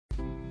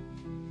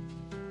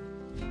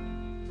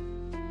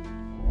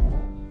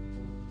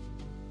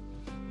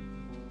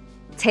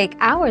Take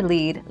our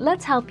lead,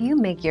 let's help you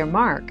make your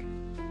mark.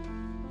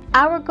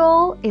 Our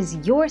goal is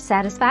your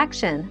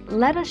satisfaction.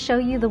 Let us show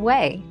you the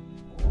way.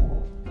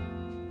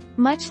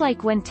 Much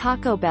like when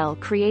Taco Bell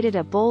created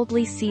a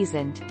boldly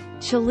seasoned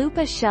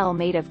chalupa shell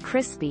made of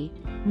crispy,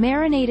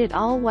 marinated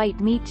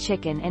all-white meat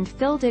chicken and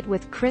filled it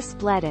with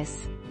crisp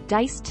lettuce,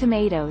 diced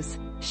tomatoes,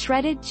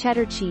 shredded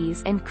cheddar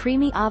cheese and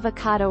creamy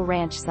avocado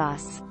ranch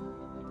sauce.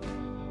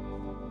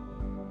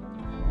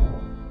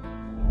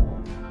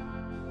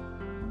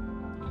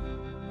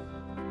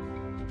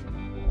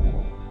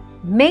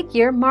 Make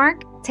your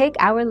mark, take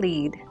our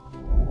lead.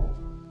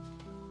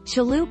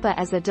 Chalupa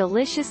is a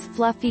delicious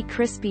fluffy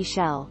crispy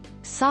shell.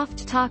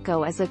 Soft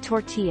taco is a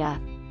tortilla.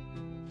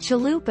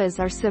 Chalupas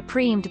are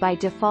supremed by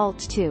default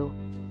too.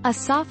 A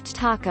soft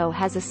taco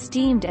has a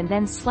steamed and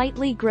then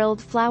slightly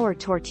grilled flour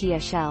tortilla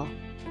shell.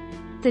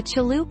 The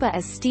chalupa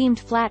is steamed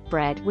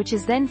flatbread which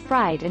is then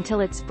fried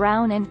until it's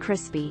brown and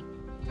crispy.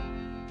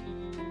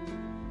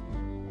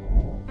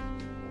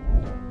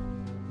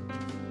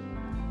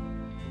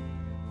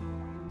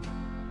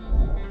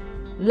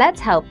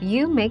 Let's help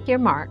you make your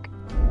mark.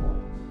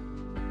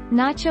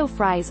 Nacho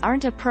fries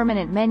aren't a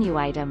permanent menu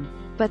item,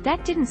 but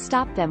that didn't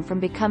stop them from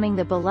becoming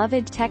the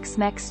beloved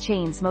Tex-Mex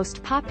chain's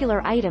most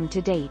popular item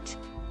to date.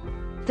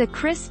 The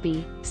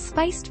crispy,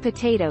 spiced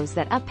potatoes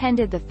that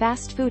upended the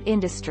fast food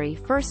industry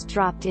first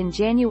dropped in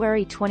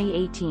January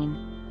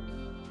 2018.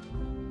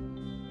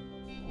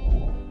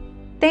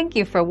 Thank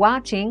you for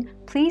watching.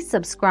 Please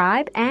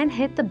subscribe and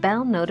hit the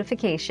bell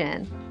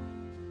notification.